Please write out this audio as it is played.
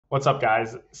What's up,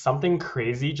 guys? Something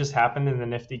crazy just happened in the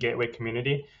Nifty Gateway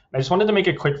community. I just wanted to make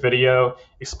a quick video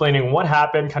explaining what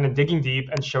happened, kind of digging deep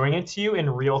and showing it to you in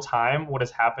real time what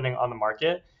is happening on the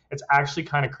market. It's actually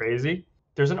kind of crazy.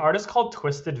 There's an artist called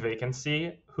Twisted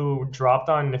Vacancy who dropped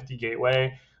on Nifty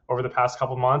Gateway over the past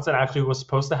couple months and actually was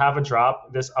supposed to have a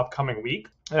drop this upcoming week.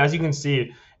 And as you can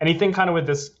see, anything kind of with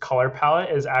this color palette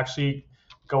is actually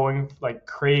going like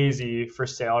crazy for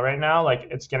sale right now. Like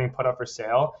it's getting put up for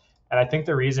sale. And I think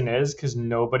the reason is because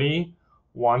nobody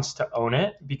wants to own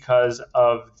it because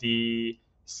of the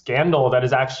scandal that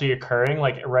is actually occurring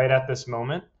like right at this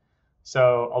moment.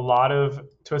 So a lot of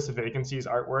Twisted Vacancy's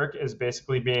artwork is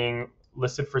basically being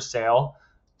listed for sale.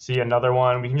 See another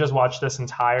one. We can just watch this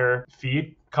entire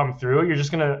feed come through. You're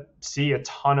just going to see a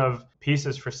ton of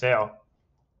pieces for sale.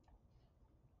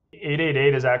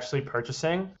 888 is actually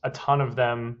purchasing a ton of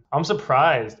them. I'm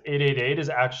surprised 888 is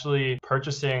actually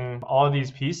purchasing all of these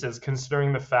pieces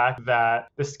considering the fact that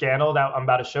the scandal that I'm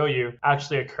about to show you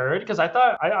actually occurred. Because I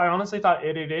honestly thought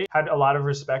 888 had a lot of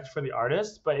respect for the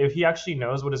artist, but if he actually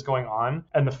knows what is going on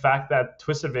and the fact that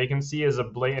Twisted Vacancy is a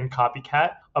blatant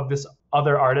copycat of this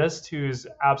other artist who's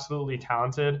absolutely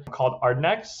talented called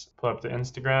Artnex, pull up the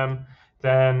Instagram,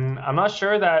 then I'm not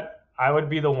sure that I would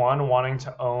be the one wanting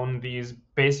to own these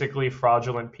basically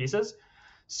fraudulent pieces.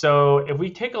 So if we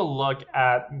take a look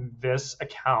at this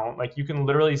account, like you can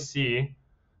literally see,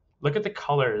 look at the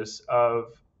colors of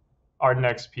our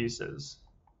next pieces.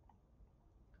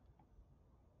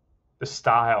 The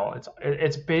style,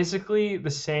 it's basically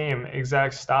the same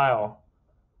exact style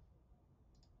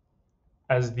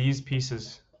as these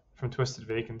pieces from Twisted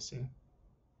Vacancy.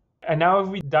 And now if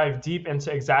we dive deep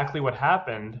into exactly what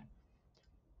happened,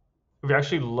 if we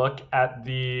actually look at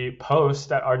the post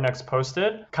that Artnex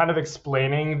posted, kind of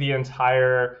explaining the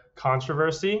entire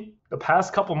controversy, the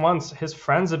past couple months, his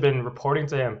friends have been reporting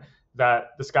to him that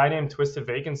this guy named Twisted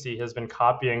Vacancy has been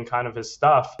copying kind of his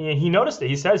stuff. He noticed it.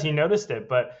 He says he noticed it,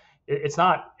 but it's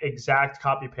not exact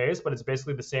copy paste, but it's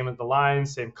basically the same as the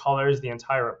lines, same colors, the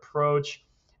entire approach,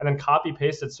 and then copy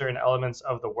pasted certain elements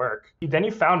of the work. Then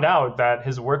he found out that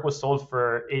his work was sold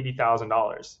for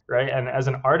 $80,000, right? And as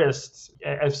an artist,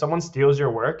 if someone steals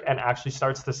your work and actually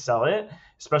starts to sell it,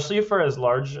 especially for as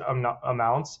large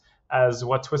amounts as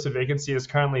what Twisted Vacancy is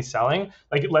currently selling,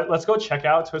 like let's go check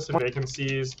out Twisted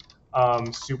Vacancy's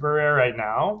super rare right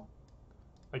now.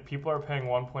 Like people are paying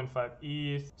 1.5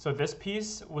 ETH. So this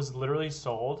piece was literally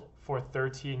sold for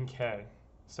 13K.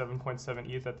 7.7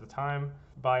 ETH at the time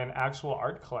by an actual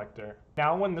art collector.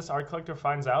 Now when this art collector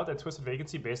finds out that Twisted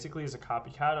Vacancy basically is a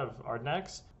copycat of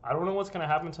Artnex, I don't know what's going to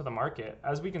happen to the market.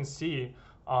 As we can see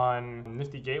on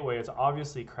Nifty Gateway, it's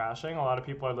obviously crashing. A lot of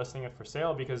people are listing it for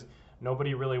sale because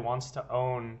nobody really wants to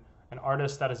own an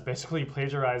artist that is basically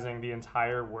plagiarizing the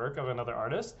entire work of another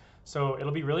artist. So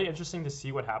it'll be really interesting to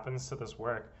see what happens to this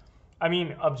work. I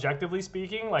mean, objectively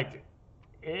speaking, like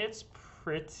it's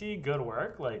pretty good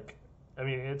work. I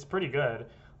mean, it's pretty good.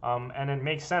 And it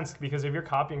makes sense because if you're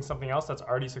copying something else that's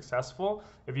already successful,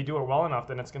 if you do it well enough,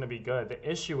 then it's going to be good. The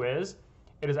issue is,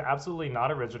 it is absolutely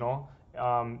not original.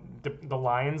 The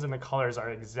lines and the colors are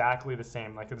exactly the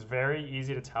same. Like it's very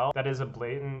easy to tell that is a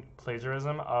blatant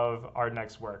plagiarism of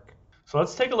Artnex work. So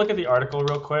let's take a look at the article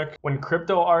real quick. When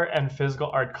crypto art and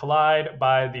physical art collide,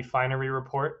 by the Finery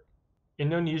Report,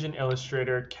 Indonesian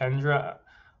illustrator Kendra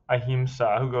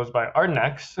Ahimsa, who goes by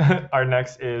Artnex.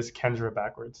 Artnex is Kendra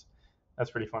backwards. That's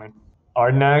pretty funny.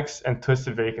 Artnex and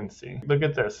Twisted Vacancy. Look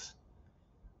at this.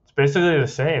 It's basically the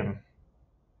same.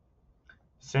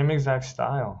 Same exact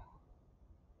style.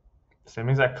 Same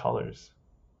exact colors.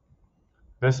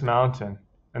 This mountain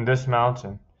and this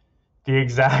mountain. The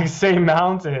exact same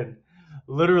mountain.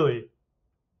 Literally.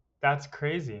 That's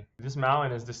crazy. This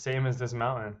mountain is the same as this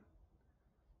mountain.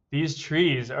 These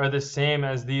trees are the same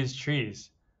as these trees.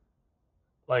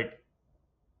 Like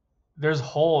there's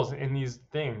holes in these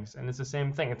things and it's the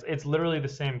same thing. It's literally the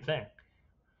same thing.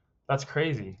 That's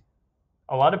crazy.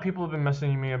 A lot of people have been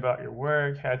messaging me about your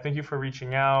work. Hey, thank you for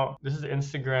reaching out. This is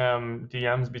Instagram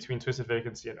DMs between Twisted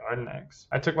Vacancy and Artnex.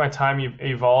 I took my time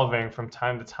evolving from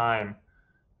time to time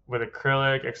with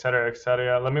acrylic, etc.,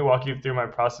 etc. Let me walk you through my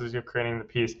process of creating the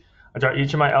piece. I draw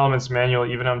each of my elements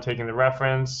manually, even though I'm taking the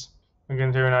reference.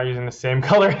 Again, we're not using the same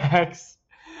color hex.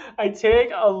 I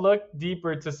take a look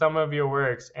deeper to some of your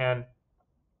works, and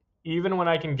even when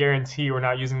I can guarantee we're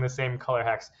not using the same color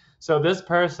hex. So this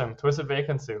person, Twisted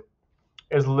Vacancy,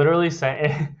 is literally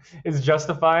saying, is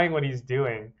justifying what he's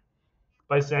doing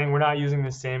by saying we're not using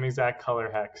the same exact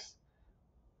color hex.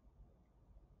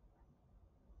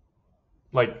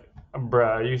 Like, bruh,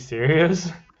 are you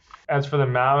serious? As for the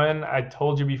mountain, I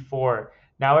told you before,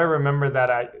 Now I remember that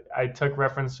I took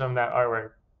reference from that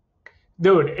artwork.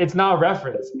 Dude, it's not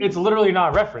reference. It's literally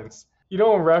not reference. You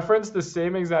don't reference the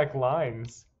same exact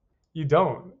lines. You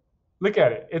don't. Look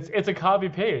at it. It's a copy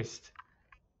paste.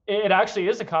 It actually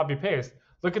is a copy paste.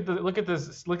 Look at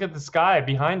the sky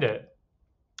behind it.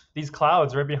 These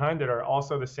clouds right behind it are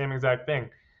also the same exact thing.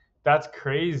 That's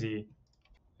crazy.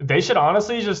 They should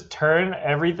honestly just turn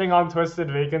everything on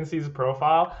Twisted Vacancy's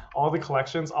profile, all the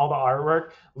collections, all the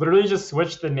artwork, literally just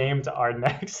switch the name to Art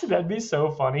Next. That'd be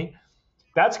so funny.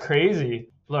 That's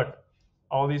crazy. Look,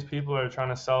 all these people are trying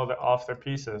to sell off their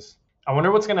pieces. I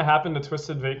wonder what's going to happen to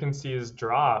Twisted Vacancy's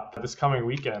drop this coming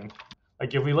weekend.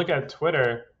 Like if we look at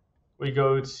Twitter, we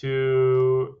go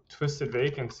to Twisted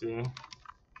Vacancy.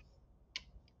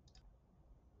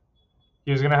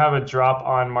 He was going to have a drop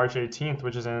on March 18th,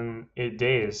 which is in 8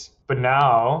 days. But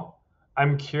now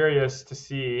I'm curious to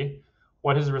see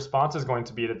what his response is going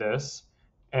to be to this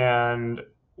and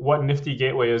what Nifty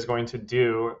Gateway is going to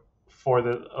do for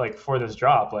this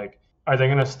drop. Like, are they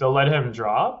going to still let him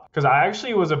drop? Because I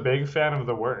actually was a big fan of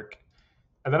the work.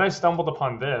 And then I stumbled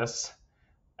upon this.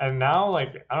 And now,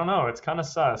 like, I don't know, it's kind of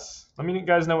sus. Let me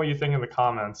guys know what you think in the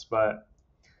comments, but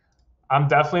I'm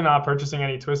definitely not purchasing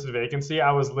any Twisted Vacancy.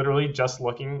 I was literally just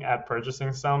looking at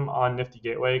purchasing some on Nifty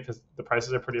Gateway because the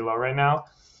prices are pretty low right now.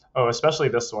 Oh, especially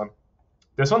this one.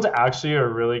 This one's actually a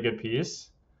really good piece.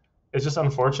 It's just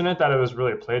unfortunate that it was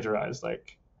really plagiarized.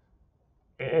 Like,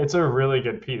 it's a really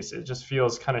good piece. It just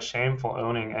feels kind of shameful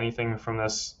owning anything from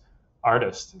this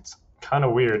artist. It's kind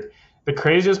of weird. The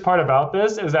craziest part about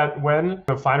this is that when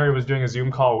the Finery was doing a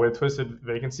Zoom call with Twisted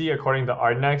Vacancy, according to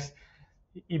Artnext,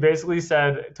 he basically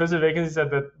said, Twisted Vacancy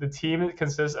said that the team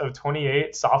consists of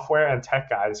 28 software and tech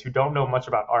guys who don't know much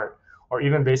about art or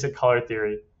even basic color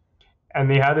theory. And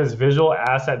they had this visual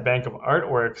asset bank of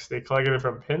artworks they collected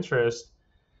from Pinterest.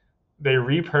 They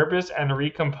repurposed and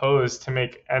recomposed to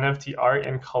make NFT art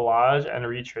in collage and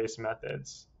retrace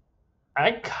methods.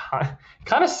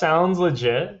 Kind of sounds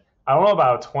legit. I don't know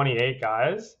about 28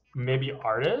 guys, maybe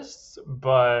artists,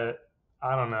 but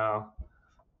I don't know.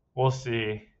 We'll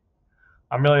see.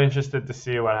 I'm really interested to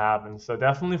see what happens. So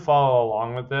definitely follow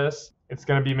along with this. It's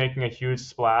going to be making a huge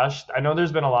splash. I know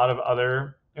there's been a lot of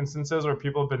other instances where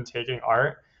people have been taking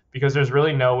art because there's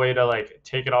really no way to like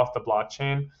take it off the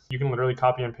blockchain. You can literally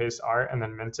copy and paste art and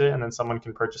then mint it and then someone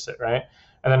can purchase it, right?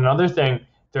 And then another thing,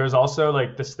 there's also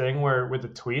like this thing where with the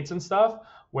tweets and stuff,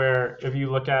 where if you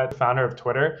look at the founder of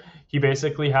Twitter, he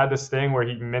basically had this thing where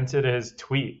he minted his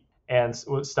tweet and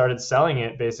started selling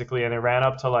it basically, and it ran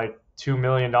up to like $2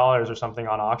 million or something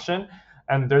on auction.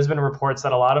 And there's been reports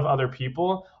that a lot of other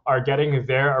people are getting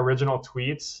their original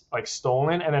tweets like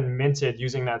stolen and then minted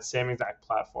using that same exact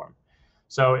platform.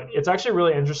 So it's actually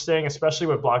really interesting, especially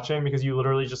with blockchain, because you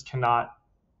literally just cannot,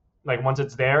 like once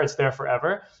it's there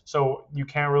forever. So you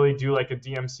can't really do like a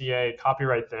DMCA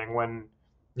copyright thing when,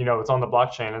 you know, it's on the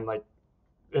blockchain and like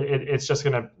it's just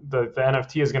gonna, the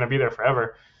NFT is gonna be there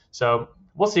forever. So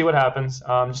we'll see what happens.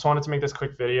 Just wanted to make this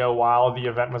quick video while the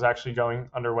event was actually going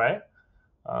underway.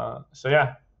 So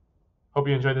yeah, hope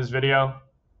you enjoyed this video.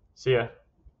 See ya.